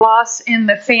loss in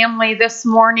the family this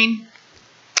morning.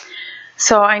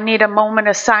 So I need a moment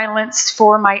of silence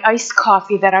for my iced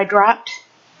coffee that I dropped.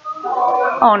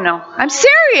 Oh no, I'm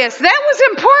serious. That was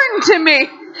important to me.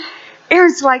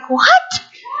 Aaron's like, what?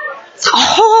 It's a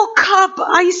whole cup of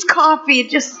iced coffee.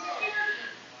 I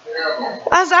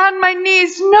was on my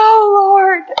knees. No,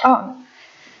 Lord. Oh,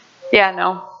 yeah,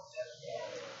 no.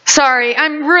 Sorry,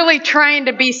 I'm really trying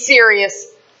to be serious.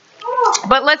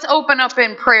 But let's open up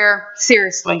in prayer.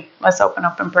 Seriously, let's open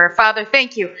up in prayer. Father,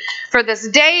 thank you for this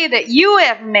day that you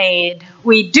have made.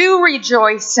 We do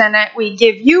rejoice in it. We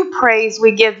give you praise.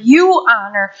 We give you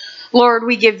honor. Lord,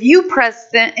 we give you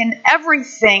precedent in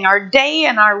everything, our day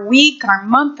and our week, our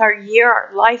month, our year,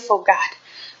 our life, oh God.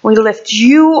 We lift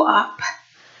you up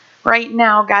right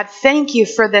now, God. Thank you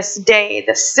for this day,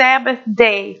 the Sabbath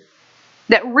day,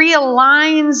 that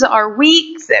realigns our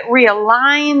week, that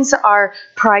realigns our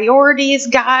priorities,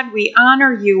 God. We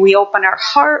honor you. We open our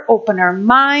heart, open our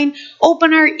mind,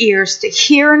 open our ears to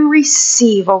hear and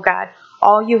receive, oh God,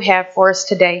 all you have for us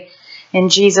today. In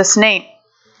Jesus' name.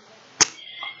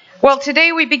 Well,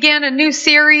 today we began a new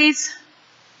series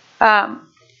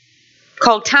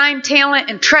called Time, Talent,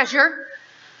 and Treasure.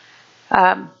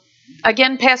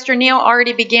 Again, Pastor Neil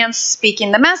already began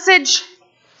speaking the message.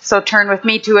 So turn with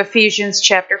me to Ephesians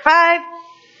chapter 5.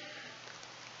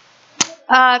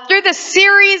 Through this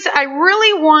series, I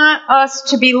really want us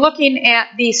to be looking at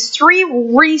these three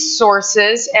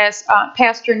resources, as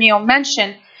Pastor Neil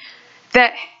mentioned,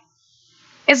 that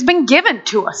has been given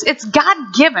to us. It's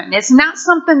God-given. It's not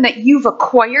something that you've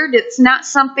acquired. It's not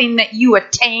something that you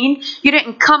attained. You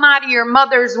didn't come out of your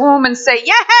mother's womb and say,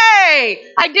 yay,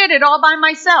 I did it all by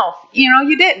myself.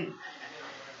 You didn't.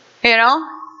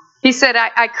 He said,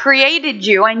 I created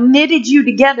you. I knitted you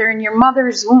together in your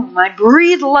mother's womb. I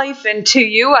breathed life into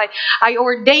you. I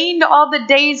ordained all the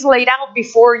days laid out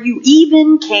before you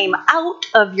even came out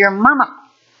of your mama.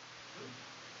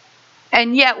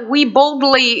 And yet we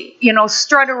boldly,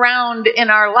 strut around in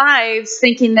our lives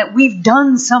thinking that we've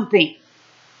done something.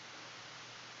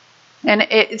 And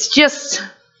it's just,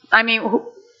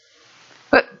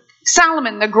 but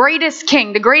Solomon, the greatest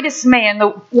king, the greatest man,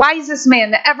 the wisest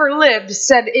man that ever lived,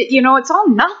 said, it's all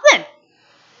nothing.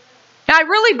 And I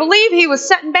really believe he was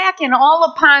sitting back and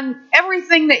all upon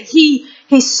everything that he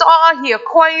saw, he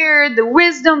acquired, the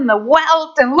wisdom, the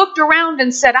wealth, and looked around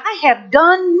and said, I have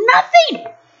done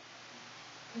nothing.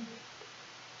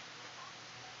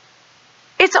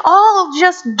 It's all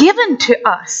just given to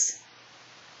us.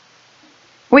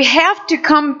 We have to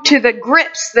come to the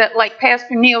grips that, like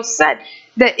Pastor Neil said,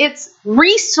 that it's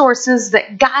resources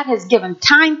that God has given,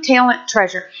 time, talent,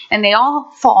 treasure, and they all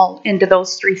fall into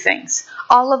those three things.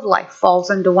 All of life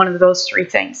falls into one of those three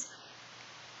things.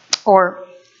 Or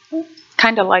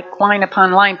kind of like line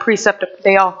upon line, precept,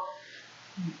 they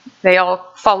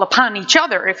all fall upon each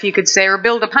other, if you could say, or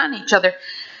build upon each other.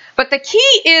 But the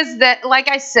key is that, like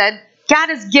I said, God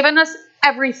has given us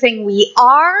everything we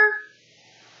are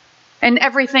and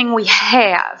everything we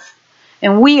have.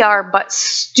 And we are but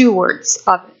stewards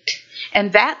of it.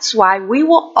 And that's why we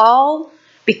will all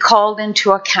be called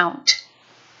into account.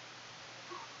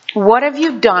 What have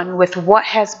you done with what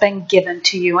has been given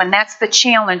to you? And that's the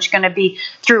challenge going to be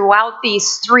throughout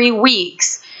these 3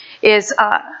 weeks is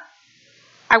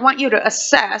I want you to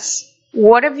assess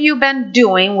what have you been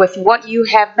doing with what you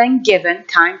have been given,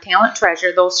 time, talent,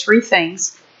 treasure, those 3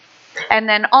 things. And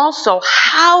then also,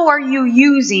 how are you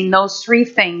using those 3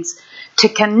 things to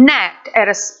connect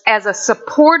as a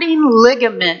supporting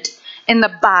ligament in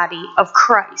the body of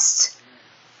Christ?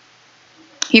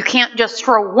 You can't just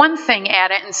throw one thing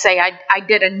at it and say, I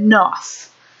did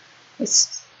enough.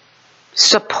 It's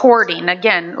supporting.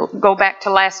 Again, go back to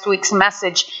last week's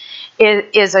message,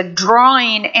 is a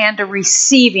drawing and a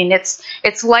receiving.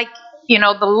 It's like,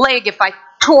 the leg, if I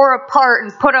tore apart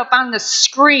and put up on the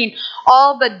screen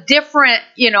all the different,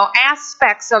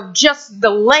 aspects of just the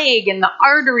leg and the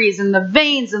arteries and the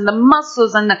veins and the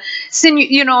muscles and the sinew,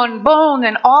 and bone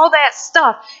and all that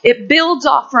stuff. It builds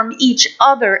off from each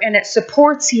other and it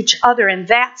supports each other, and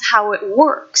that's how it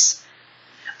works.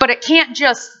 But it can't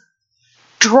just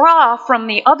draw from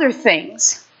the other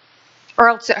things or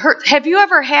else it hurts. Have you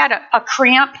ever had a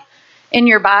cramp in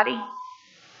your body?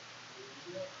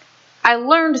 I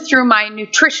learned through my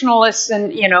nutritionalists,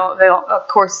 and of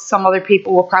course some other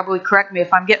people will probably correct me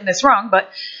if I'm getting this wrong, but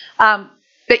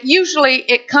that usually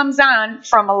it comes on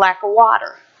from a lack of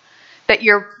water. That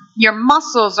your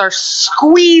muscles are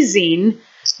squeezing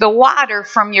the water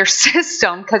from your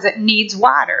system because it needs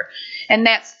water, and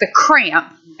that's the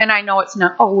cramp. And I know it's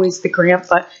not always the cramp,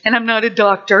 and I'm not a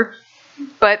doctor,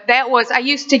 but I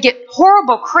used to get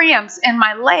horrible cramps in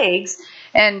my legs.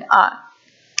 And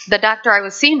the doctor I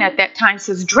was seeing at that time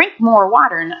says, drink more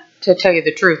water. And to tell you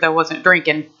the truth, I wasn't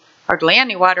drinking hardly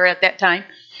any water at that time.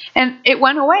 And it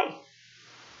went away.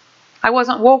 I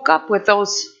wasn't woke up with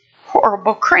those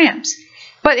horrible cramps.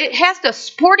 But it has to,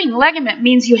 sporting ligament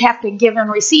means you have to give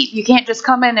and receive. You can't just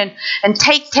come in and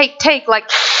take,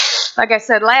 like I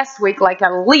said last week, like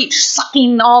a leech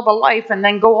sucking all the life and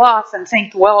then go off and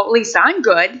think, well, at least I'm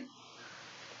good.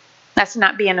 That's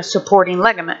not being a supporting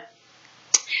ligament.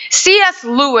 C.S.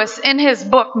 Lewis, in his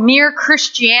book, Mere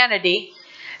Christianity,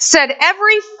 said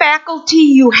every faculty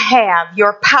you have,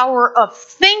 your power of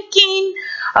thinking,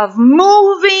 of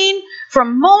moving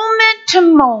from moment to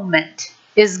moment,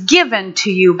 is given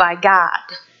to you by God.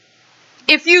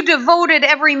 If you devoted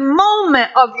every moment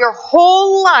of your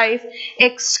whole life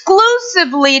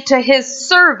exclusively to His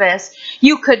service,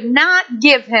 you could not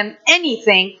give Him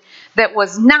anything that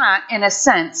was not, in a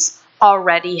sense,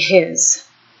 already His.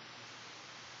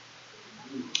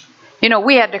 You know,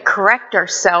 we had to correct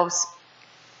ourselves.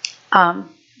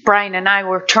 Brian and I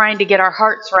were trying to get our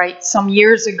hearts right some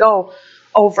years ago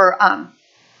over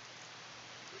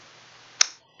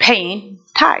paying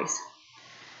tithes.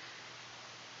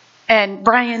 And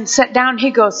Brian sat down,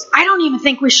 he goes, I don't even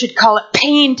think we should call it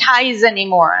paying tithes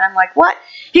anymore. And I'm like, what?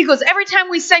 He goes, every time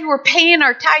we say we're paying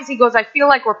our tithes, he goes, I feel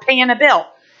like we're paying a bill.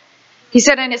 He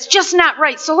said, and it's just not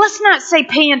right. So let's not say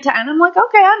paying tithes. And I'm like,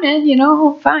 okay, I'm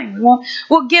in, fine.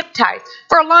 We'll give tithes.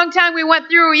 For a long time we went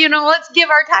through, let's give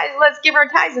our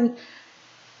tithes.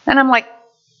 And I'm like,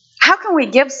 how can we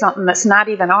give something that's not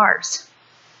even ours?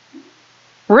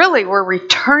 Really, we're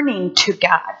returning to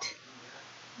God.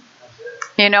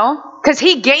 Because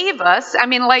He gave us, I'm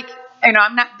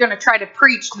not going to try to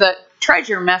preach the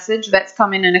treasure message that's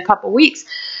coming in a couple weeks,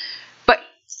 but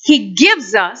He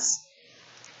gives us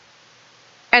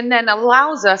and then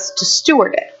allows us to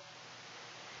steward it.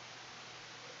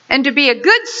 And to be a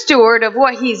good steward of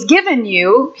what He's given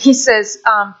you, He says,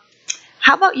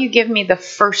 how about you give me the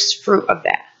first fruit of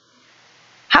that?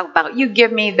 How about you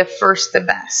give me the first, the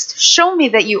best? Show me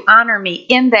that you honor me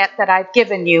in that I've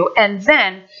given you, and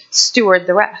then steward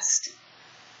the rest.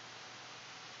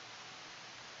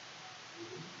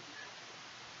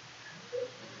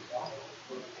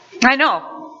 I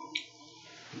know.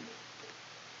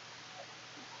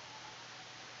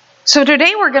 So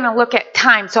today we're going to look at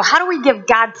time. So how do we give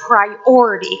God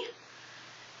priority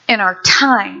in our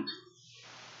time?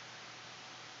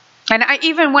 And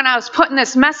even when I was putting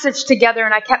this message together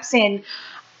and I kept saying,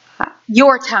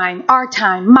 your time, our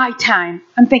time, my time,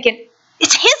 I'm thinking,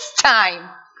 it's His time.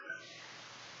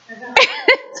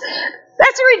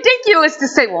 That's ridiculous to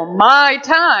say, well, my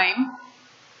time.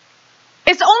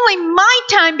 It's only my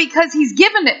time because He's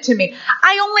given it to me.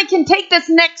 I only can take this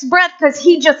next breath because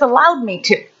He just allowed me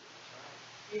to.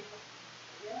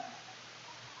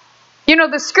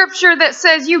 The scripture that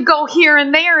says you go here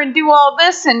and there and do all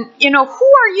this, and, who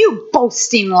are you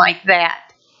boasting like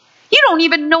that? You don't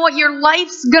even know what your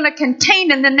life's going to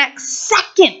contain in the next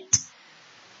second.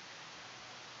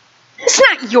 It's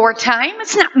not your time.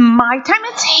 It's not my time.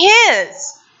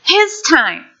 It's His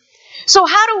time. So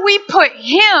how do we put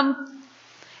Him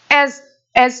as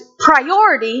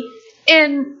priority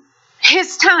in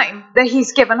His time that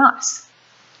He's given us?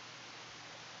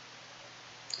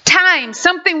 Time,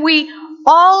 something we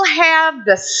all have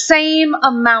the same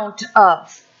amount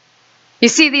of. You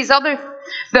see,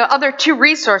 the other two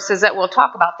resources that we'll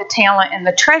talk about, the talent and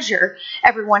the treasure,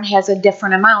 everyone has a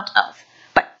different amount of.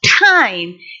 But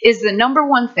time is the number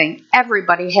one thing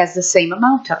everybody has the same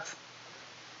amount of.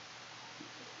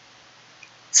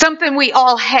 Something we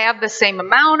all have the same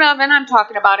amount of, and I'm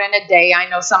talking about in a day. I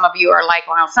know some of you are like,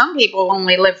 well, some people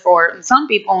only live for it, and some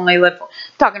people only live for it.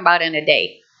 I'm talking about in a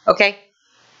day, okay?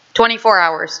 24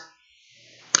 hours.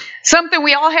 Something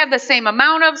we all have the same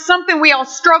amount of, something we all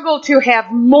struggle to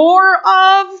have more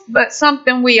of, but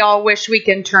something we all wish we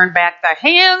can turn back the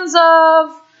hands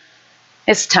of.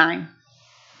 It's time.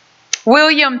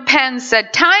 William Penn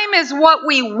said, time is what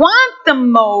we want the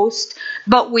most,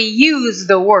 but we use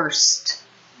the worst.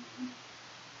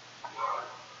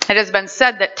 It has been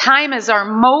said that time is our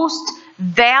most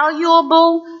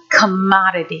valuable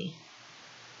commodity.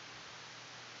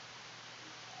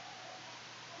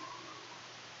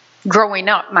 Growing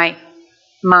up, my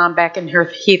mom back in her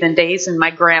heathen days and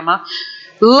my grandma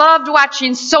loved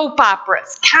watching soap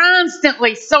operas,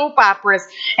 constantly soap operas.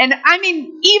 And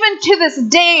even to this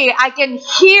day, I can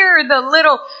hear the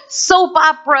little soap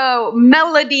opera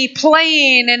melody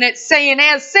playing, and it's saying,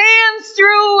 as sands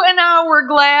through an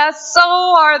hourglass, so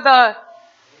are the...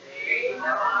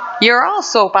 You're all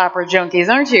soap opera junkies,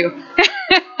 aren't you?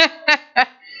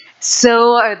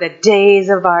 So are the days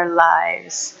of our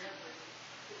lives.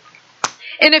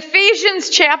 In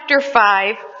Ephesians chapter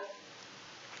 5,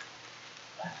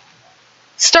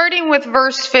 starting with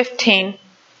verse 15,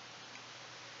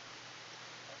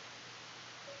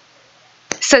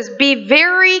 it says, "Be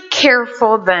very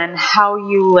careful then how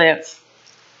you live,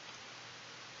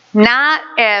 not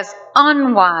as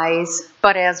unwise,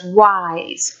 but as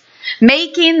wise,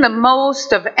 making the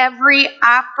most of every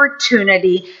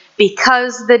opportunity,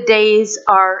 because the days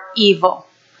are evil.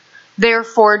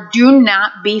 Therefore, do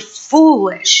not be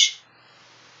foolish,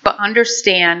 but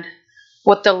understand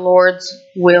what the Lord's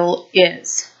will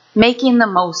is." Making the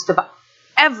most of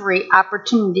every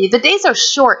opportunity. The days are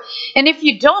short. And if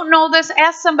you don't know this,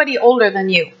 ask somebody older than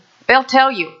you. They'll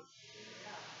tell you.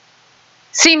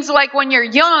 Seems like when you're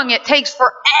young, it takes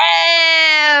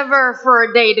forever for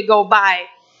a day to go by.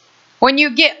 When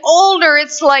you get older,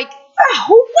 it's like,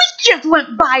 a week just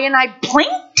went by and I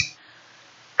blinked.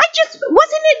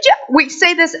 We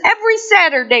say this every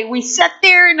Saturday. We sit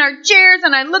there in our chairs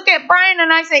and I look at Brian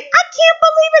and I say, I can't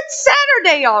believe it's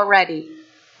Saturday already.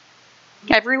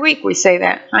 Every week we say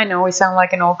that. I know we sound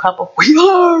like an old couple. We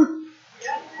are.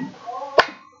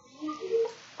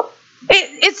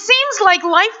 It seems like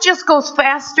life just goes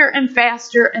faster and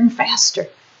faster and faster.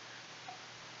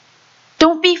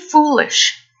 Don't be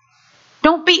foolish.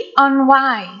 Don't be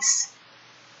unwise.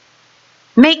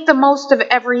 Make the most of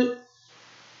every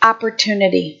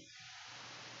opportunity.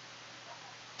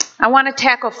 I want to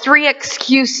tackle 3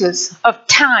 excuses of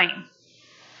time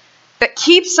that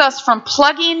keeps us from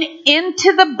plugging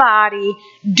into the body,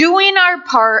 doing our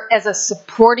part as a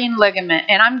supporting ligament.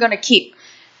 And I'm going to keep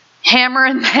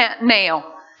hammering that nail,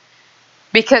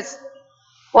 because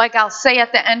like I'll say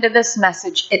at the end of this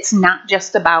message, it's not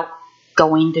just about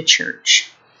going to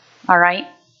church. All right?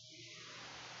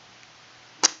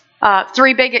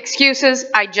 3 big excuses.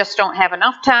 I just don't have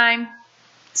enough time.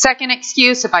 Second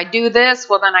excuse, if I do this,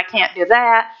 well, then I can't do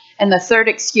that. And the third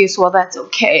excuse, well, that's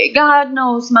okay. God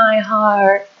knows my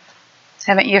heart.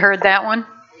 Haven't you heard that one?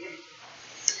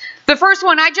 The first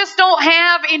one, I just don't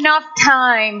have enough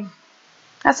time.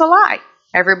 That's a lie.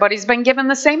 Everybody's been given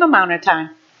the same amount of time.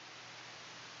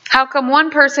 How come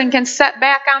one person can sit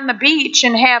back on the beach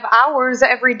and have hours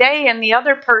every day, and the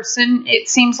other person, it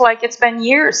seems like it's been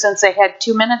years since they had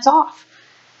 2 minutes off?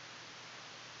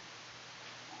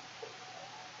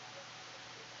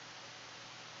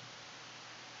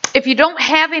 If you don't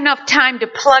have enough time to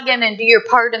plug in and do your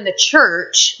part in the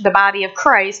church, the body of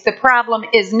Christ, the problem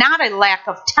is not a lack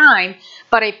of time,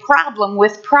 but a problem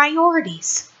with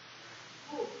priorities.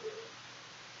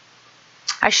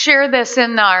 I share this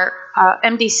in our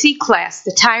MDC class,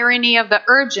 The Tyranny of the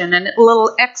Urgent, and a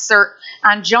little excerpt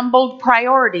on jumbled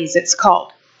priorities, it's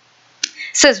called.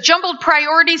 It says, jumbled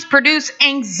priorities produce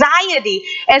anxiety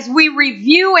as we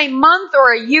review a month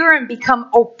or a year and become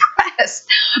oppressed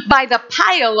by the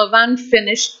pile of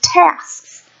unfinished tasks.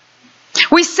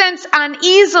 We sense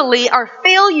uneasily our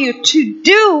failure to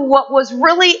do what was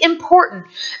really important.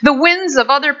 The winds of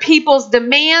other people's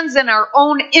demands and our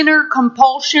own inner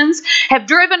compulsions have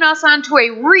driven us onto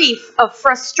a reef of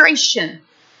frustration.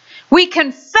 We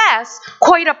confess,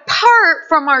 quite apart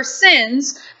from our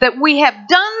sins, that we have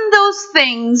done those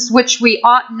things which we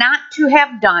ought not to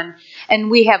have done, and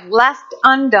we have left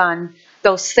undone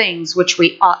those things which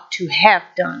we ought to have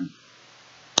done.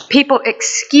 People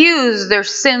excuse their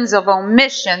sins of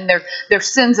omission, their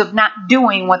sins of not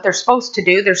doing what they're supposed to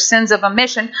do, their sins of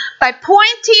omission, by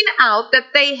pointing out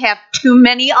that they have too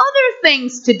many other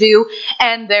things to do,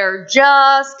 and there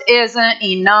just isn't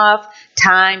enough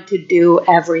time to do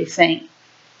everything.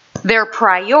 Their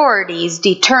priorities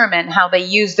determine how they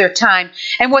use their time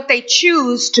and what they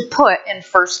choose to put in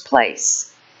first place.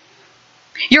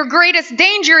 Your greatest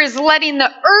danger is letting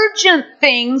the urgent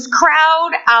things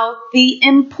crowd out the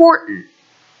important.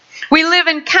 We live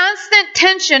in constant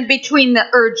tension between the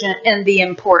urgent and the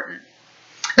important.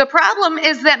 The problem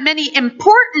is that many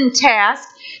important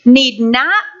tasks need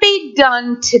not be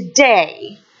done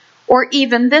today or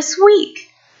even this week.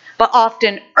 But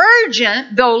often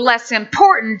urgent, though less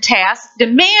important tasks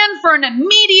demand for an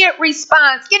immediate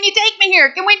response. Can you take me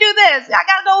here? Can we do this? I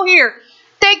gotta go here.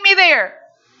 Take me there.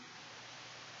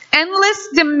 Endless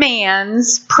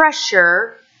demands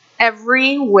pressure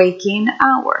every waking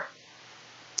hour.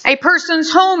 A person's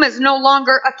home is no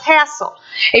longer a castle,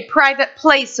 a private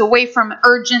place away from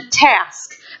urgent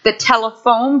tasks. The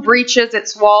telephone breaches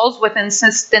its walls with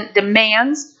insistent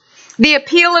demands. The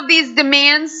appeal of these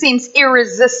demands seems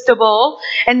irresistible,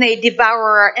 and they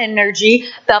devour our energy.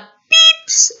 The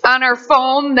beeps on our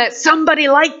phone that somebody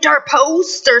liked our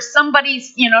post, or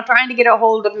somebody's, trying to get a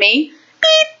hold of me.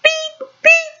 Beep, beep,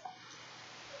 beep.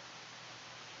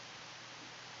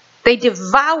 They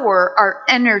devour our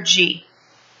energy.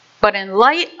 But in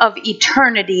light of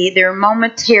eternity, their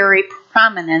momentary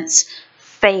prominence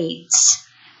fades.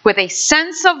 With a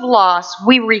sense of loss,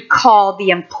 we recall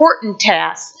the important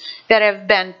tasks that have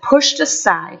been pushed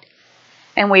aside,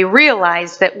 and we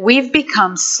realize that we've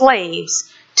become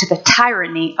slaves to the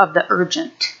tyranny of the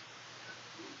urgent.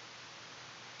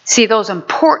 See, those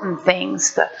important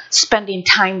things, the spending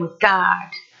time with God,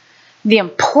 the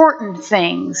important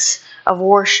things of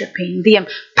worshiping, the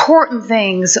important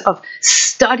things of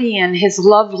studying His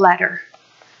love letter,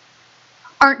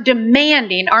 aren't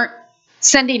demanding, aren't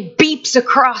sending beeps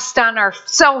across on our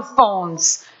cell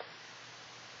phones,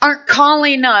 aren't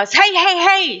calling us,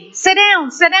 hey, sit down.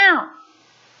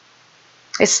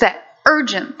 It's that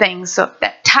urgent things, of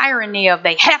that tyranny of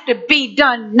they have to be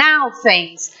done now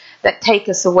things that take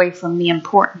us away from the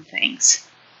important things.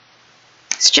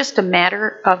 It's just a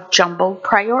matter of jumbled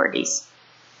priorities.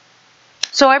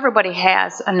 So everybody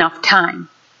has enough time.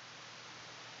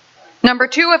 Number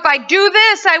 2, if I do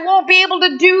this, I won't be able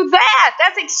to do that.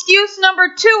 That's excuse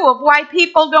number 2 of why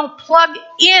people don't plug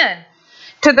in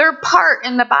to their part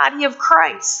in the body of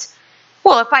Christ.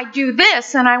 Well, if I do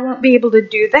this, then I won't be able to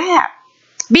do that.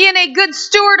 Being a good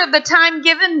steward of the time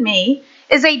given me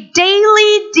is a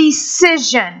daily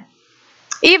decision.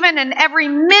 Even an every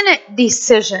minute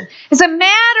decision is a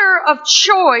matter of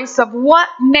choice of what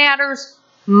matters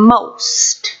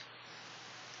most.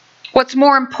 What's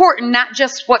more important, not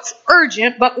just what's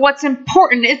urgent, but what's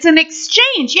important. It's an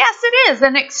exchange. Yes, it is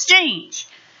an exchange.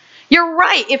 You're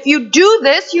right. If you do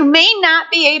this, you may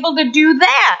not be able to do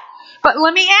that. But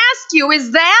let me ask you,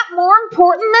 is that more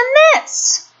important than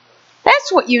this?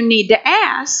 That's what you need to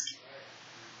ask.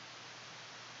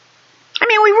 I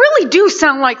mean, we really do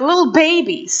sound like little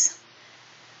babies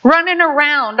running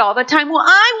around all the time. Well,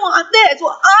 I want this.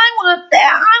 Well, I want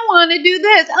that. I want to do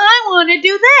this. I want to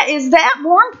do that. Is that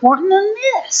more important than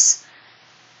this?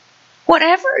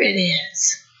 Whatever it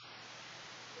is.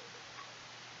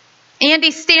 Andy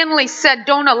Stanley said,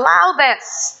 don't allow that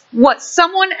what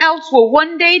someone else will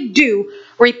one day do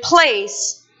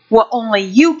replace what only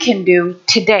you can do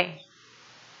today.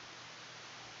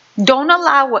 Don't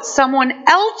allow what someone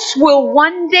else will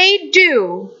one day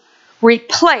do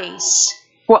replace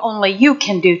what only you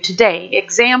can do today.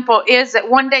 Example is that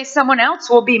one day someone else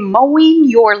will be mowing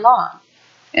your lawn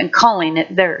and calling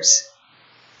it theirs.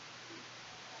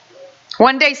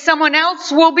 One day someone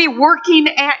else will be working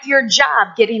at your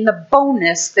job, getting the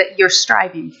bonus that you're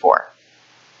striving for.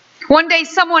 One day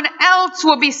someone else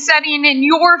will be sitting in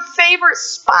your favorite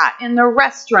spot in the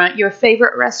restaurant, your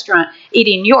favorite restaurant,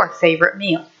 eating your favorite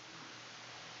meal.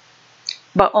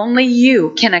 But only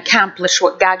you can accomplish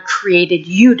what God created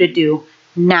you to do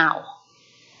now.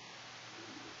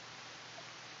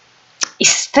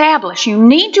 You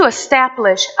need to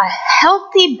establish a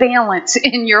healthy balance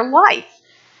in your life.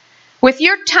 With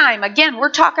your time, again,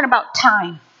 we're talking about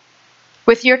time.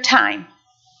 With your time,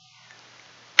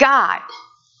 God,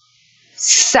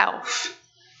 self,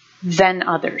 then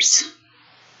others.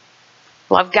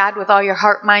 Love God with all your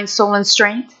heart, mind, soul, and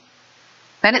strength.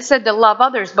 Then it said to love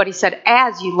others, but he said,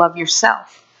 as you love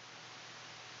yourself.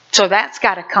 So that's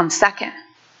got to come second.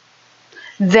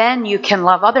 Then you can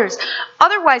love others.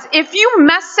 Otherwise, if you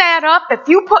mess that up, if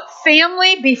you put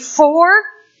family before,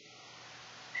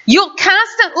 you'll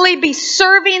constantly be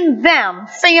serving them,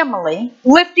 family,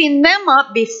 lifting them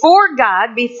up before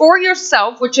God, before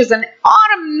yourself, which is an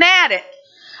automatic,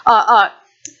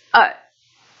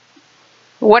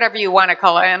 whatever you want to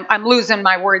call it. I'm losing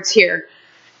my words here.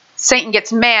 Satan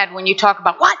gets mad when you talk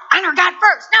about, what? Honor God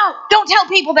first. No, don't tell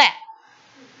people that.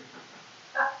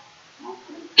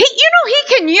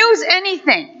 He can use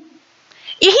anything.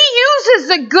 He uses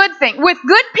the good thing. With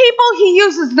good people, he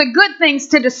uses the good things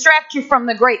to distract you from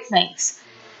the great things.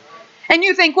 And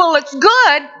you think, well, it's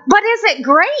good, but is it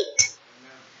great?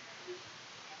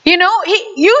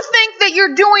 You think that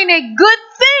you're doing a good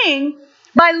thing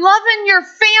by loving your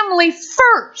family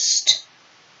first.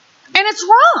 And it's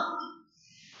wrong.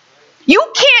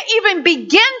 You can't even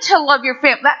begin to love your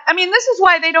family. This is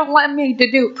why they don't let me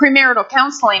to do premarital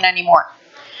counseling anymore.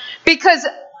 Because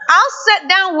I'll sit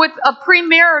down with a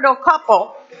premarital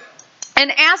couple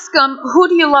and ask them, who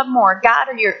do you love more, God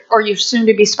or your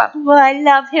soon-to-be spouse? Well, I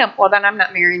love him. Well, then I'm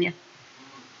not marrying you.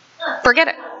 Forget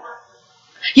it.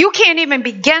 You can't even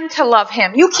begin to love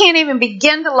him. You can't even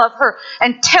begin to love her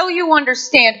until you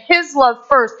understand his love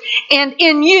first and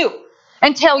in you.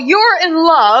 Until you're in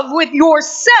love with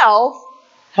yourself,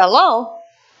 hello,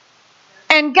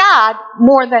 and God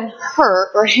more than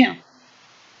her or him.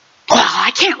 Well,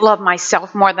 I can't love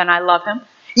myself more than I love him.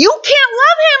 You can't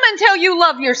love him until you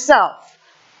love yourself.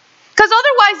 Because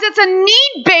otherwise it's a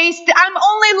need-based, I'm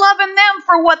only loving them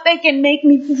for what they can make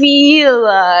me feel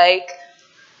like.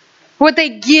 What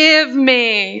they give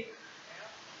me.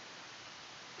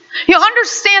 You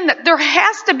understand that there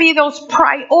has to be those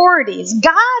priorities.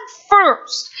 God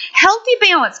first. Healthy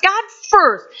balance. God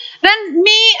first. Then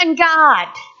me and God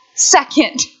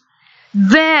second.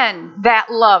 Then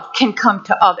that love can come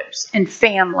to others and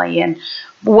family and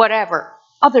whatever.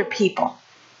 Other people.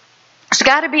 There's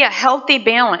got to be a healthy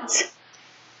balance.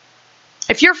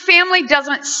 If your family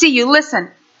doesn't see you,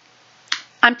 listen,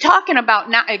 I'm talking about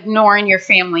not ignoring your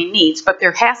family needs, but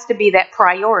there has to be that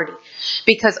priority.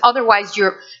 Because otherwise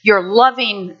you're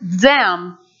loving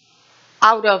them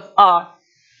out of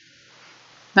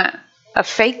a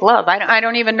fake love. I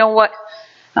don't even know what,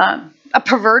 a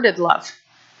perverted love.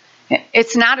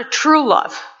 It's not a true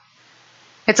love.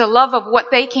 It's a love of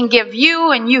what they can give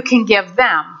you and you can give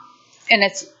them. And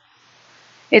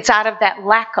it's out of that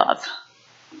lack of.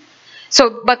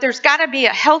 So, but there's got to be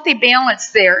a healthy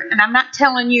balance there. And I'm not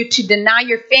telling you to deny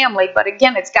your family, but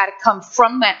again, it's got to come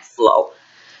from that flow.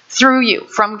 Through you.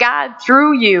 From God,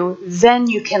 through you, then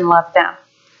you can love them.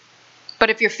 But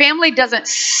if your family doesn't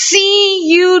see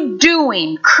you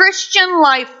doing Christian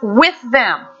life with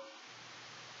them,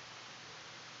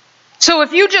 so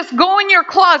if you just go in your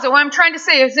closet, what I'm trying to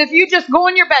say is if you just go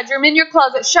in your bedroom, in your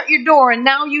closet, shut your door, and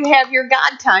now you have your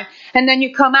God time, and then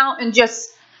you come out and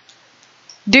just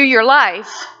do your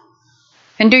life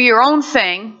and do your own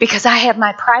thing because I have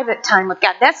my private time with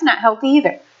God, that's not healthy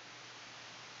either.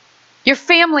 Your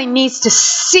family needs to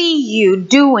see you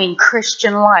doing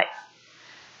Christian life.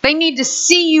 They need to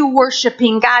see you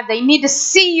worshiping God. They need to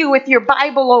see you with your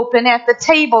Bible open at the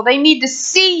table. They need to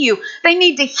see you. They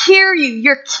need to hear you.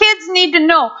 Your kids need to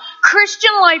know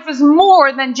Christian life is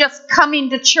more than just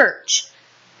coming to church.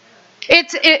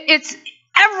 It's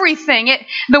everything.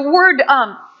 The word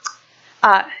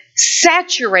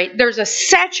saturate, there's a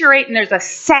saturate and there's a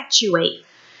satuate.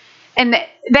 And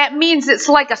that means it's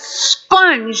like a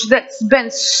sponge that's been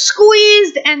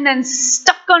squeezed and then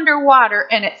stuck underwater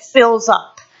and it fills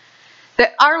up.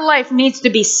 That our life needs to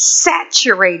be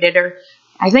saturated, or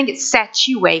I think it's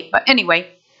satuate, but anyway,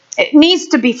 it needs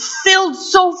to be filled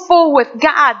so full with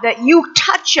God that you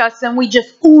touch us and we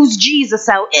just ooze Jesus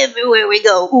out. Everywhere we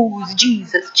go, ooze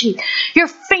Jesus, Jesus. Your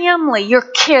family, your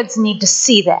kids need to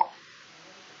see that.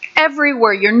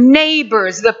 Everywhere, your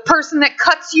neighbors, the person that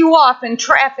cuts you off in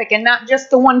traffic and not just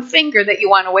the one finger that you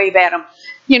want to wave at them.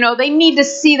 You know, they need to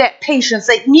see that patience.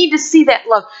 They need to see that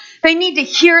love. They need to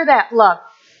hear that love.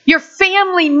 Your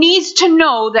family needs to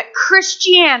know that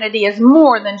Christianity is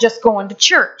more than just going to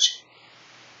church.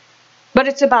 But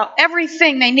it's about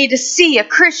everything. They need to see a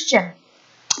Christian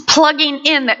plugging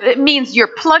in. That it means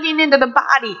you're plugging into the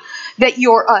body, that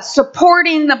you're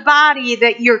supporting the body,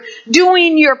 that you're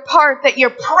doing your part, that you're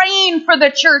praying for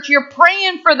the church, you're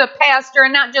praying for the pastor,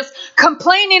 and not just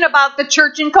complaining about the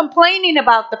church and complaining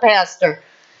about the pastor.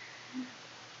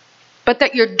 But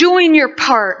that you're doing your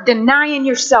part, denying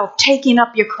yourself, taking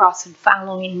up your cross and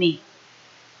following me.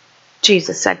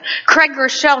 Jesus said. Craig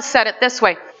Rochelle said it this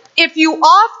way. If you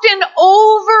often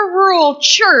overrule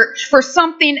church for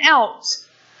something else,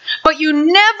 but you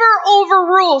never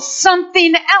overrule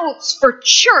something else for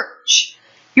church,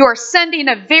 you are sending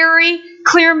a very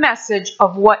clear message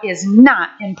of what is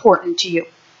not important to you.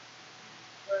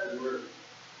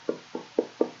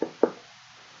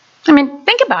 I mean,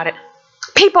 think about it.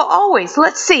 People always,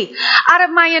 let's see, out of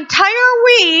my entire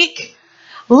week,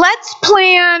 let's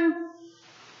plan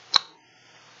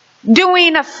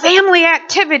doing a family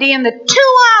activity in the 2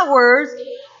 hours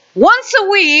once a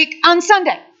week on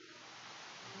Sunday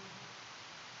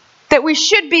that we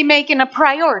should be making a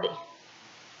priority.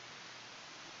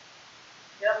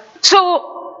 Yep.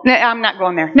 So, I'm not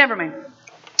going there. Never mind.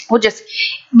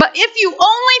 But if you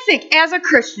only think, as a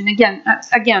Christian,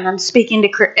 again, I'm speaking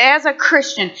to, as a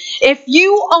Christian, if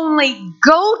you only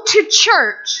go to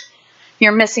church,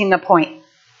 you're missing the point.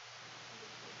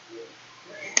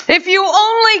 If you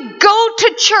only go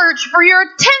to church for your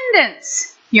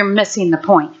attendance, you're missing the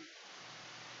point.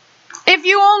 If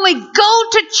you only go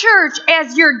to church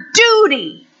as your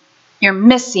duty, you're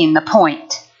missing the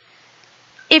point.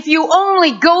 If you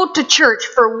only go to church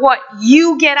for what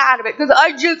you get out of it, because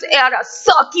I just had a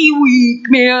sucky week,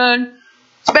 man.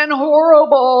 It's been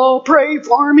horrible. Pray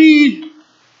for me.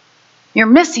 You're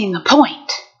missing the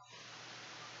point.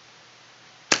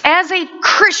 As a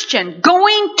Christian,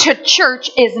 going to church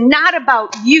is not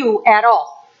about you at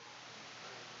all.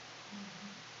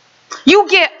 You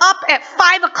get up at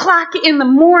 5 o'clock in the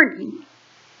morning,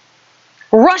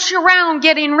 rush around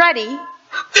getting ready,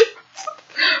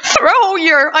 Throw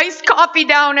your iced coffee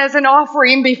down as an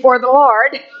offering before the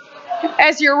Lord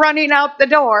as you're running out the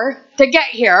door to get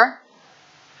here.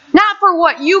 Not for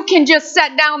what you can just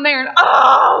sit down there and,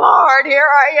 oh, Lord, here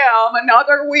I am,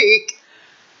 another week.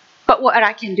 But what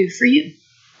I can do for you.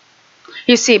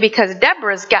 You see, because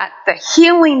Deborah's got the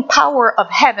healing power of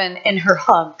heaven in her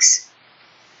hugs.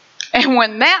 And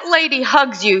when that lady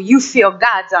hugs you, you feel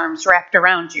God's arms wrapped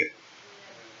around you.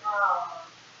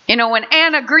 You know, when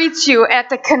Anna greets you at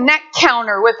the Connect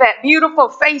counter with that beautiful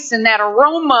face and that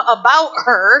aroma about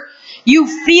her, you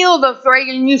feel the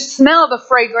fragrance, you smell the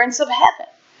fragrance of heaven.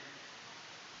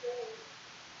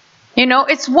 You know,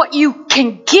 it's what you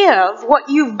can give, what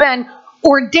you've been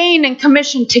ordained and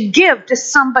commissioned to give to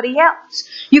somebody else.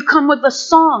 You come with a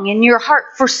song in your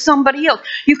heart for somebody else.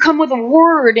 You come with a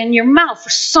word in your mouth for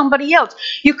somebody else.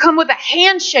 You come with a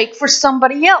handshake for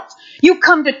somebody else. You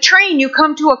come to train, you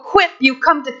come to equip, you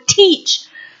come to teach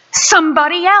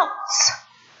somebody else.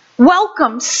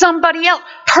 Welcome somebody else.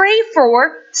 Pray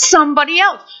for somebody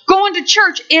else. Going to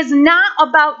church is not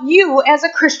about you as a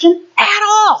Christian at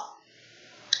all.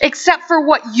 Except for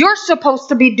what you're supposed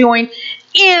to be doing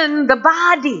in the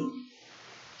body.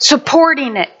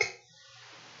 Supporting it.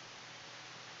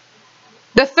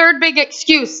 The third big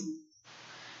excuse.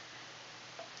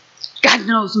 God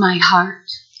knows my heart.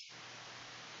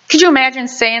 Could you imagine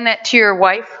saying that to your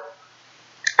wife?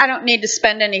 I don't need to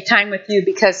spend any time with you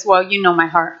because, well, you know my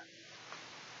heart.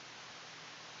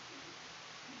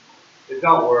 It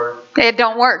don't work. It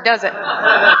don't work, does it?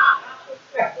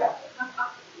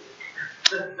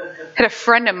 Had a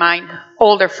friend of mine,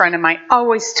 older friend of mine,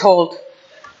 always told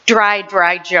dry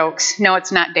jokes. No,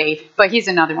 it's not Dave, but he's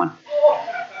another one.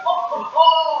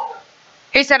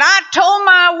 He said, I told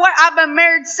my wife, I've been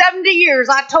married 70 years.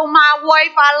 I told my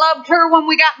wife I loved her when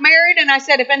we got married, and I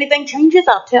said, if anything changes,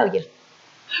 I'll tell you.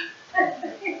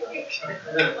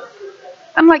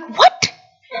 I'm like, what?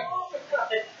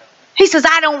 He says,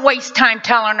 I don't waste time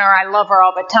telling her I love her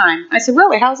all the time. I said,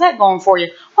 really? How's that going for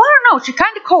you? Well, I don't know. She's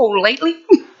kind of cold lately.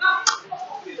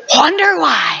 Wonder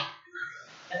why.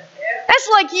 That's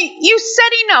like you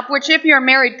setting up, which if you're a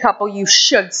married couple, you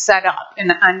should set up,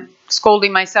 and I'm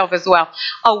scolding myself as well,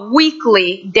 a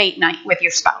weekly date night with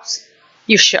your spouse.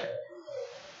 You should.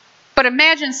 But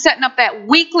imagine setting up that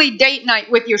weekly date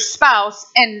night with your spouse,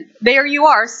 and there you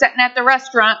are, sitting at the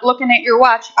restaurant, looking at your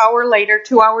watch, hour later,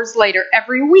 2 hours later,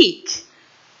 every week.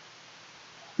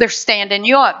 They're standing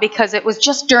you up because it was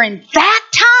just during that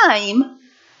time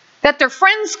that their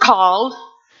friends called,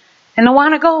 and they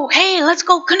want to go, hey, let's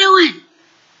go canoeing.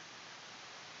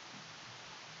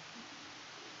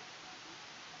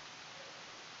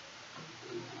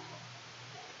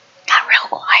 Got real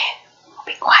quiet. I'll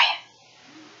be quiet.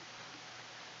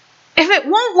 If it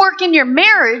won't work in your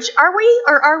marriage, are we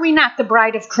or are we not the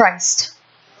bride of Christ?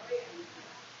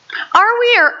 Are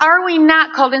we or are we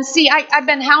not called? And see, I've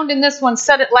been hounding this one,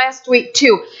 said it last week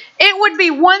too. It would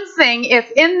be one thing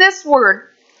if in this word,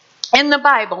 in the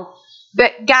Bible,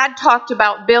 that God talked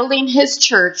about building His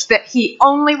church, that He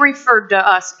only referred to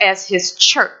us as His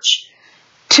church.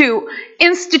 To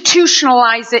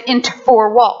institutionalize it into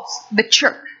 4 walls. The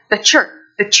church, the church,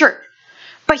 the church.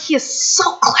 But He is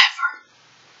so clever.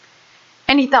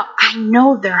 And He thought, I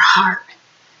know their heart.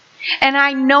 And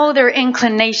I know their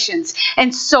inclinations.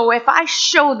 And so if I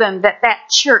show them that that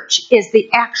church is the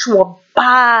actual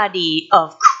body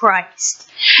of Christ,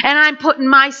 and I'm putting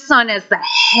my son as the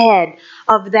head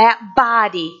of that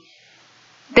body,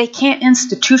 they can't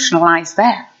institutionalize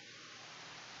that.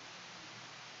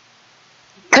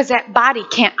 Because that body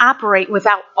can't operate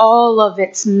without all of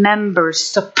its members,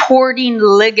 supporting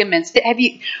ligaments. Have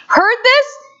you heard this?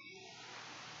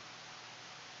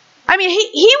 I mean,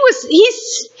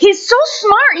 he's so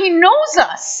smart. He knows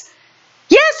us.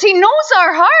 Yes, he knows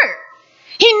our heart.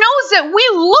 He knows that we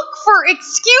look for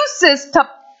excuses to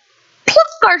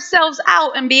pluck ourselves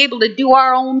out and be able to do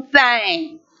our own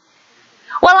thing.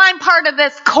 Well, I'm part of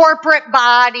this corporate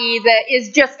body that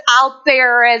is just out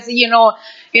there as, the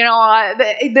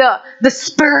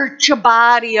spiritual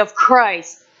body of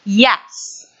Christ.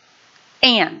 Yes.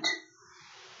 And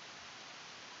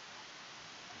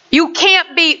you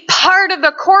can't be part of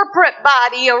the corporate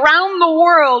body around the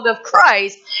world of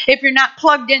Christ if you're not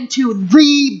plugged into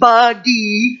the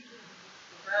body,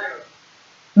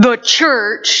 the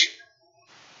church,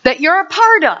 that you're a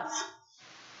part of.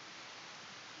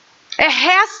 It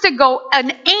has to go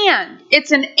an and.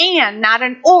 It's an and, not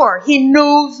an or. He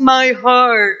knows my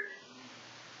heart.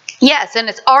 Yes, and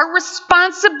it's our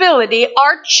responsibility,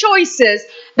 our choices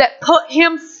that put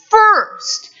Him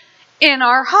first in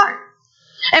our heart.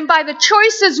 And by the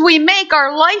choices we make,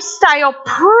 our lifestyle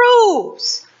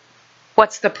proves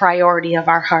what's the priority of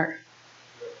our heart.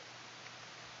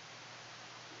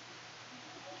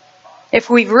 If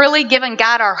we've really given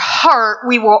God our heart,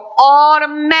 we will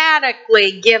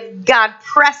automatically give God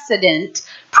precedent,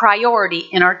 priority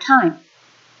in our time.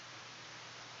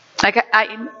 Like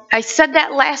I said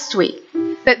that last week.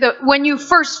 That when you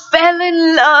first fell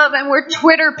in love and were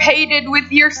Twitter-pated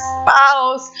with your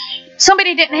spouse,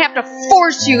 somebody didn't have to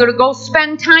force you to go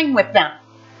spend time with them.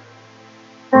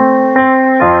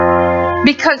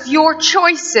 Because your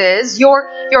choices,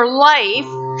 your life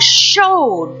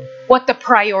showed what the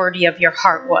priority of your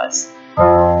heart was.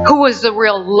 Who was the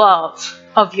real love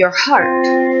of your heart?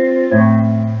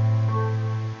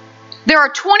 There are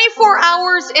 24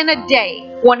 hours in a day,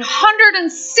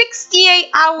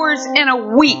 168 hours in a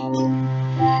week.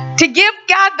 To give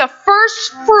God the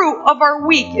first fruit of our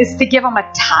week is to give Him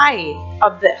a tithe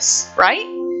of this, right?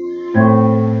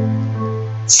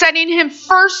 Setting Him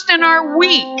first in our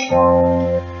week.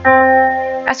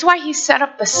 That's why He set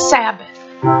up the Sabbath.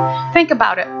 Think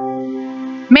about it.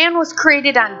 Man was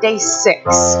created on day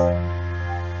 6.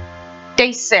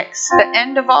 Day 6, the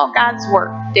end of all God's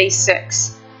work, day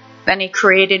 6. Then He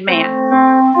created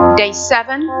man. Day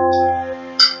 7,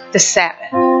 the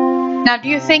Sabbath. Now, do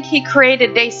you think He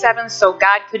created day 7 so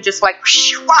God could just like,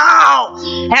 wow,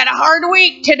 had a hard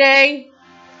week today?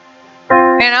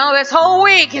 This whole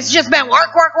week it's just been work.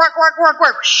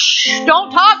 Shh,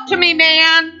 don't talk to me,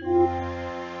 man.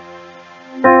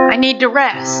 I need to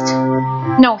rest.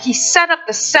 No, He set up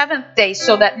the 7th day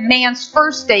so that man's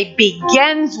first day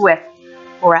begins with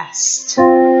rest.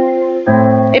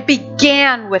 It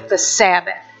began with the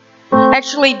Sabbath.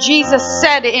 Actually, Jesus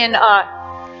said in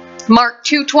Mark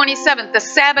 2:27, the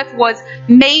Sabbath was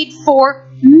made for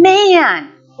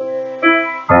man.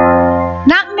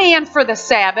 Not man for the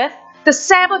Sabbath. The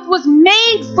Sabbath was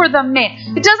made for the man.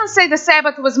 It doesn't say the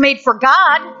Sabbath was made for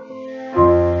God.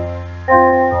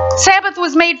 Sabbath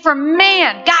was made for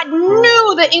man. God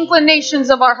knew the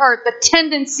inclinations of our heart, the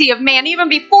tendency of man. Even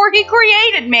before He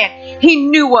created man, He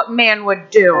knew what man would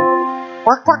do.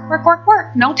 Work.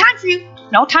 No time for you.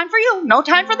 No time for you. No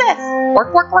time for this.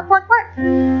 Work.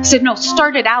 He said, no,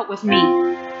 start it out with me.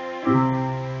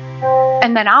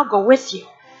 And then I'll go with you.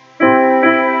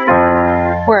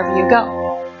 Wherever you go.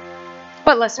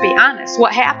 But let's be honest.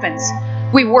 What happens?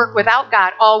 We work without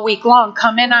God all week long,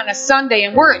 come in on a Sunday,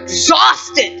 and we're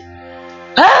exhausted.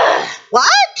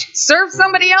 What? Serve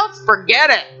somebody else? Forget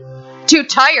it. Too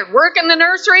tired. Work in the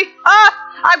nursery?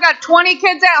 I've got 20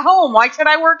 kids at home. Why should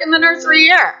I work in the nursery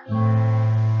here?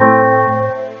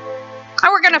 I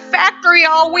work in a factory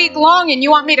all week long, and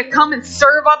you want me to come and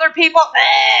serve other people?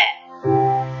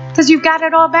 Because you've got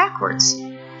it all backwards.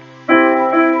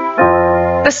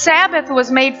 The Sabbath was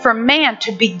made for man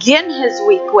to begin his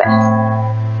week with.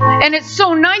 And it's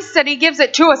so nice that He gives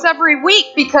it to us every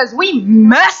week because we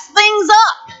mess things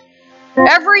up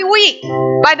every week.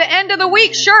 By the end of the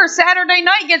week, sure, Saturday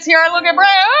night gets here. I look at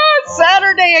Brian, it's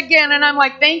Saturday again. And I'm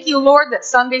like, thank you, Lord, that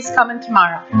Sunday's coming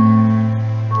tomorrow.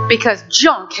 Because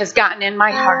junk has gotten in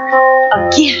my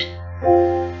heart again.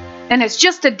 And it's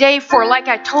just a day for, like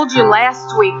I told you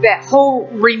last week, that whole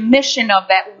remission of,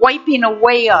 that wiping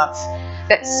away of.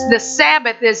 That the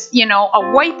Sabbath is,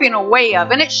 a wiping away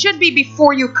of. And it should be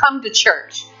before you come to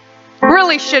church.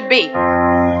 Really should be.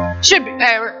 Should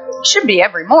be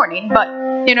every morning, but,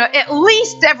 at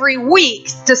least every week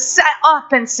to set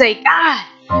up and say, God,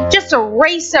 just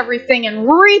erase everything and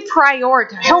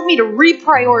reprioritize. Help me to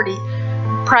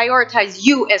prioritize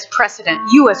you as precedent,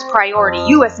 you as priority,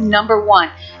 you as number one.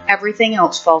 Everything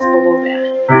else falls below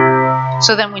that.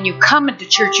 So then when you come into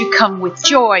church, you come with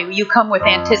joy. You come with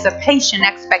anticipation,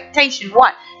 expectation.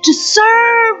 What? To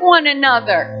serve one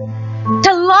another.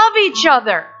 To love each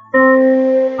other.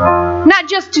 Not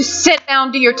just to sit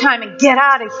down, do your time, and get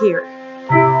out of here.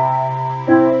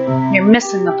 You're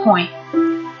missing the point.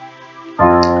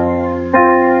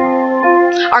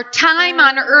 Our time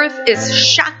on earth is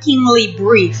shockingly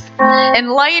brief. In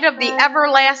light of the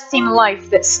everlasting life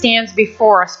that stands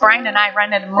before us. Brian and I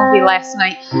rented a movie last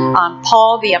night,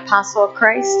 Paul, the Apostle of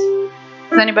Christ.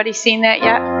 Has anybody seen that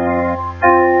yet?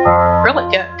 Really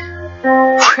good.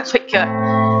 Really good.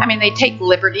 I mean, they take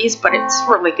liberties, but it's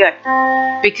really good.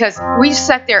 Because we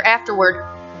sat there afterward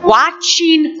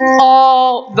watching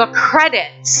all the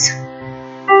credits,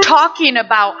 talking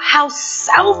about how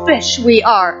selfish we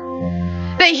are.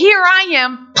 That here I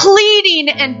am pleading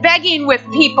and begging with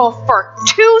people for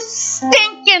 2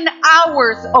 stinking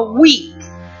hours a week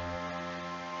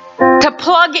to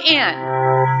plug in.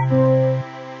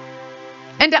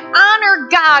 And to honor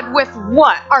God with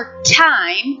what? Our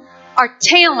time, our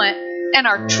talent, and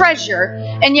our treasure.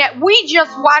 And yet we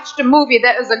just watched a movie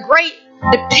that is a great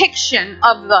depiction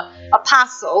of the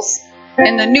apostles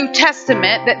in the New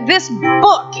Testament, that this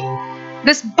book,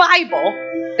 this Bible,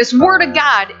 this Word of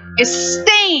God is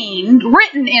stained,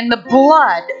 written in the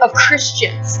blood of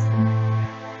Christians.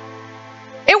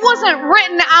 It wasn't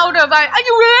written out of,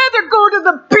 I'd rather go to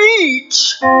the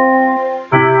beach,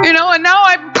 and now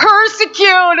I'm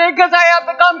persecuted because I have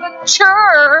to come to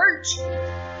church.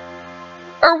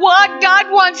 Or what? God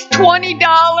wants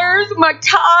 $20, my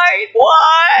tithe,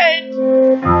 what?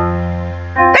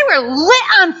 They were lit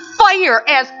on fire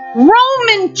as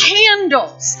Roman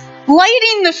candles,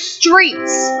 lighting the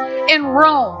streets in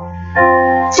Rome.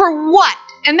 For what?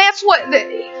 And that's what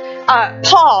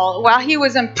Paul, while he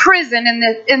was in prison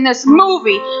in this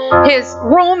movie, his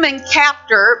Roman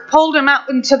captor pulled him out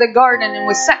into the garden and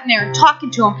was sitting there and talking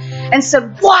to him and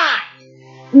said, why?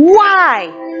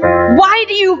 Why? Why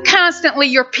do you constantly,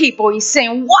 your people, he's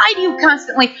saying, why do you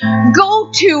constantly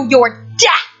go to your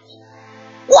death?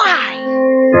 Why?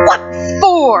 What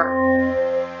for?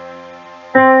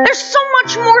 There's so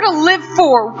much more to live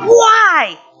for.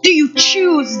 Why do you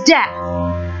choose death?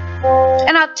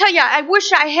 And I'll tell you, I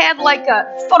wish I had like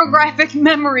a photographic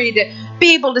memory to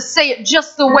be able to say it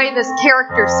just the way this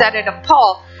character said it of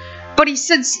Paul. But he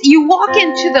says, you walk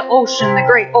into the ocean, the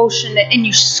great ocean, and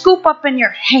you scoop up in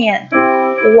your hand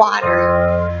water.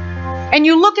 And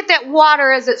you look at that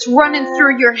water as it's running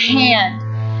through your hand,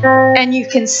 and you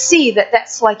can see that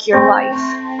that's like your life.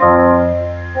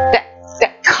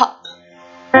 That cup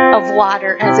of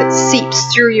water as it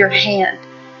seeps through your hand.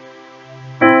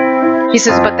 He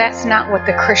says, but that's not what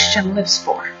the Christian lives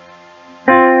for.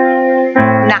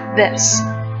 Not this.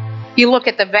 You look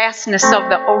at the vastness of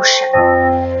the ocean,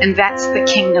 and that's the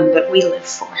kingdom that we live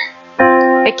for.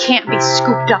 It can't be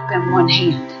scooped up in one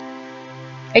hand.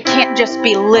 It can't just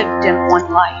be lived in one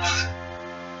life.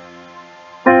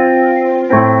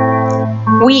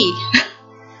 We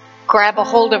grab a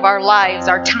hold of our lives,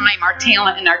 our time, our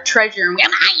talent, and our treasure, and we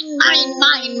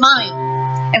mine.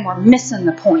 And we're missing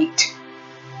the point.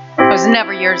 It was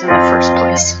never yours in the first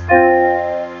place.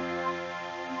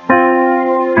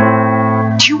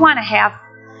 Do you want to have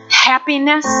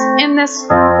happiness in this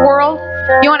world?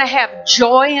 You want to have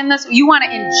joy in this? You want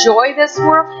to enjoy this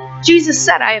world? Jesus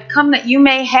said, I have come that you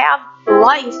may have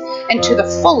life and to the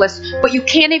fullest, but you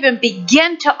can't even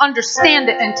begin to understand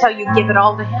it until you give it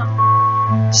all to Him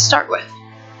to start with.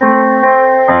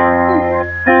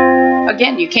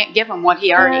 Again, you can't give Him what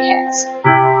He already has.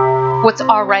 What's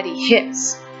already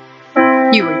His.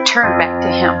 You return back to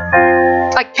Him.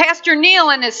 Like Pastor Neil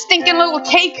and his stinking little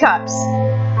K-cups.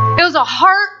 It was a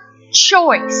heart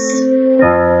choice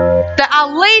that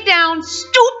I'll lay down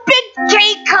stupid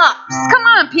K-cups. Come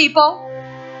on, people.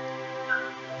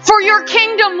 For your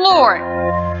kingdom, Lord.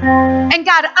 And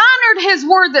God honored His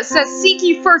word that says, seek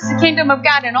ye first the kingdom of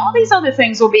God, and all these other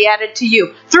things will be added to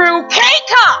you. Through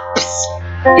K-cups.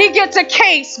 He gets a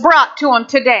case brought to him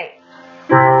today.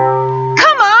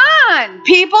 Come on,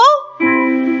 people.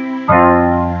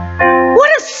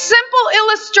 What a simple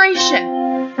illustration.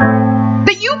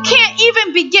 That you can't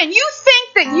even begin. You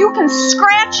think that you can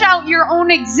scratch out your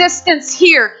own existence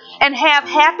here and have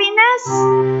happiness?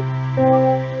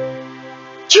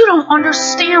 You don't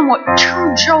understand what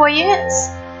true joy is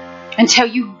until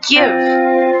you give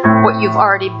what you've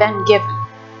already been given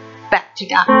back to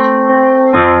God.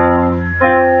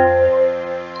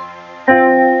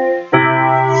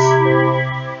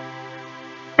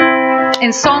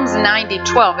 In Psalms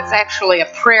 90:12, it's actually a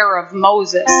prayer of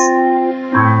Moses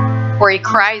where he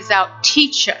cries out,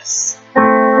 teach us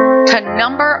to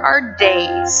number our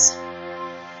days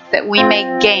that we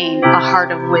may gain a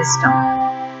heart of wisdom.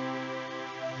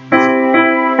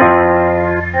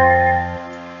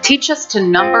 Teach us to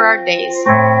number our days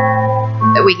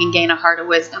that we can gain a heart of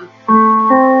wisdom.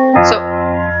 So,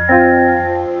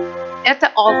 at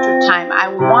the altar time, I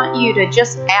want you to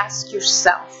just ask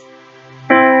yourself,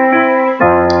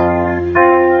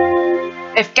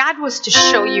 if God was to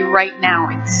show you right now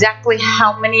exactly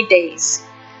how many days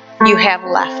you have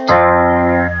left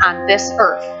on this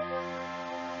earth,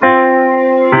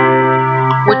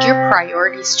 would your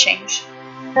priorities change?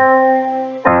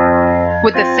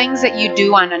 Would the things that you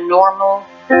do on a normal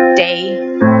day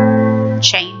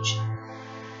change?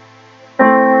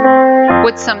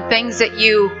 Would some things that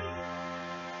you...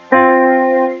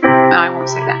 No, I won't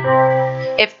say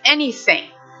that. If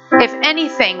anything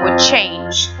would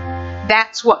change,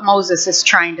 that's what Moses is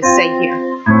trying to say here.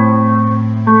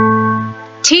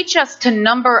 Teach us to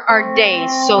number our days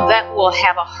so that we'll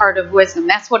have a heart of wisdom.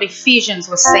 That's what Ephesians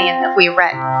was saying that we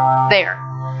read there.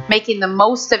 Making the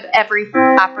most of every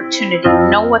opportunity.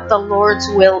 Know what the Lord's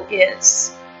will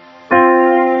is.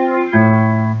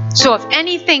 So if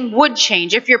anything would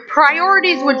change, if your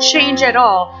priorities would change at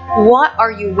all, what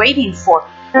are you waiting for?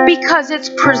 Because it's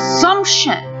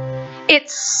presumption.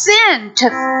 It's sin to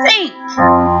think,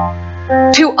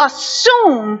 to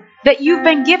assume that you've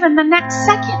been given the next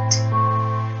second.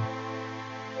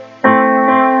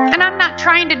 And I'm not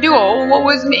trying to do, oh, what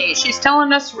was me? She's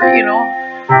telling us, repent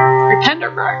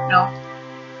or back. No.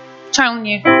 I'm telling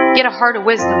you, get a heart of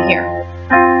wisdom here.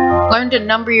 Learn to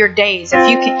number your days.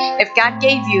 If God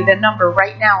gave you the number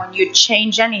right now and you'd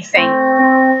change anything,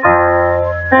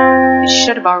 it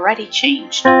should have already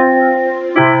changed.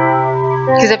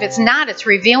 Because if it's not, it's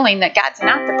revealing that God's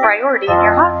not the priority in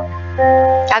your heart.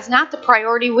 God's not the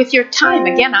priority with your time.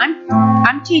 Again,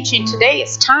 I'm teaching today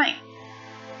is time.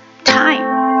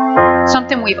 Time.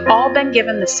 Something we've all been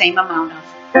given the same amount of.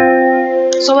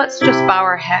 So let's just bow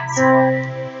our heads.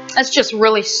 Let's just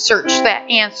really search that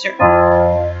answer.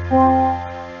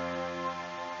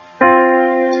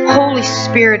 Holy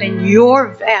Spirit, in your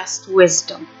vast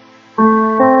wisdom,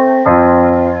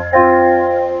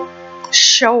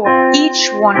 show each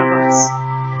one of us.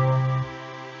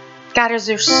 God, is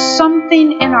there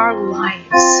something in our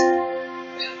lives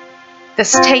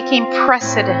that's taking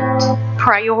precedent,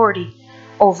 priority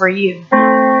over you?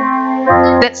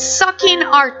 That's sucking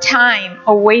our time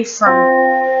away from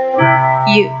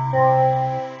you?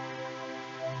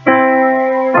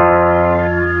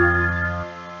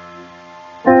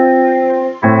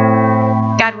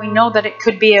 God, we know that it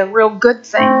could be a real good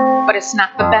thing, but it's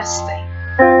not the best thing.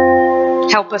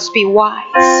 Help us be wise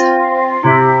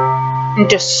and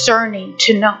discerning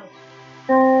to know.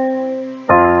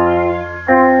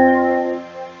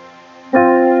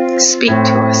 Speak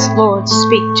to us, Lord,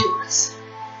 speak to us.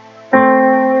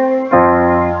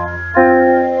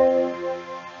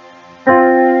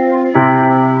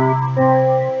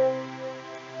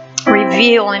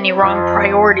 Reveal any wrong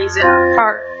priorities in our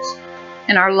hearts,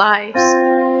 in our lives.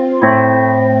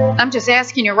 I'm just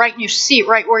asking you right in your seat,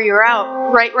 right where you're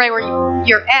at, right where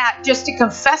you're at, just to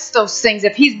confess those things.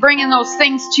 If He's bringing those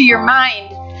things to your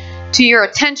mind, to your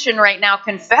attention right now,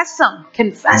 confess them.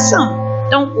 Confess them.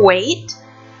 Don't wait.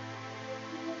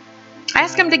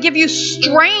 Ask Him to give you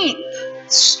strength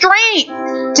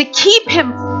to keep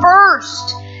Him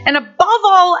first and above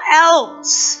all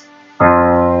else.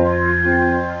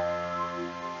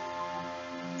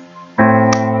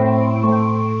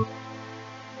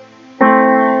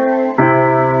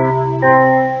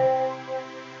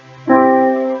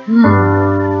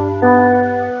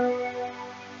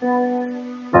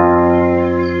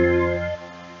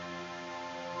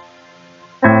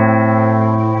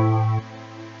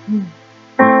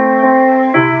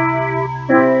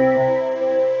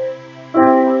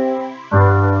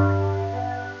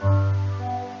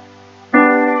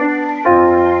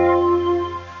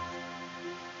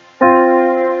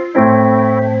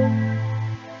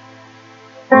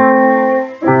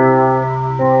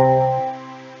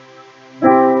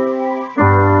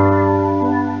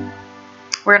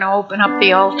 We're going to open up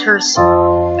the altars.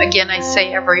 Again, I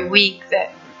say every week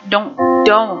that don't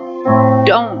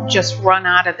just run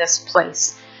out of this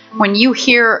place. When you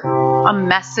hear a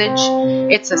message,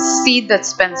 it's a seed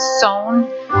that's been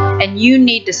sown, and you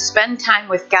need to spend time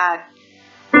with God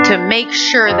to make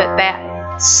sure that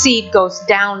that seed goes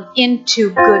down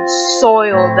into good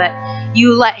soil, that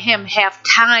you let Him have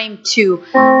time to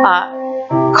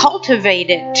cultivate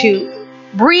it, to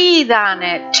breathe on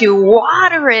it, to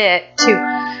water it,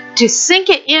 to sink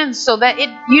it in, so that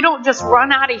you don't just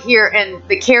run out of here and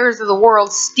the cares of the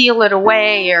world steal it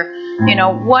away, or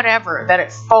whatever, that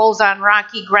it falls on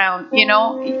rocky ground.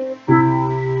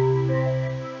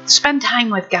 Spend time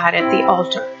with God at the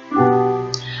altar.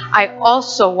 I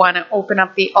also want to open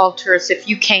up the altars. If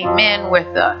you came in with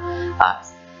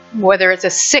whether it's a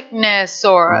sickness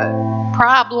or a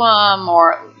problem,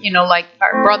 or like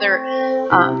our brother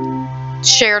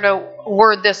shared a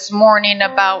word this morning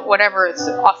about whatever it's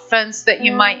offense that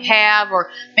you might have,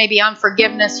 or maybe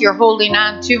unforgiveness you're holding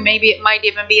on to. Maybe it might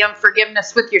even be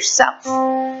unforgiveness with yourself.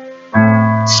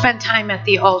 Spend time at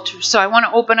the altar. So I want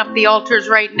to open up the altars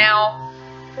right now.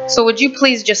 So would you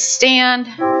please just stand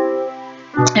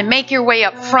and make your way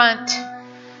up front.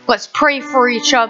 Let's pray for each other.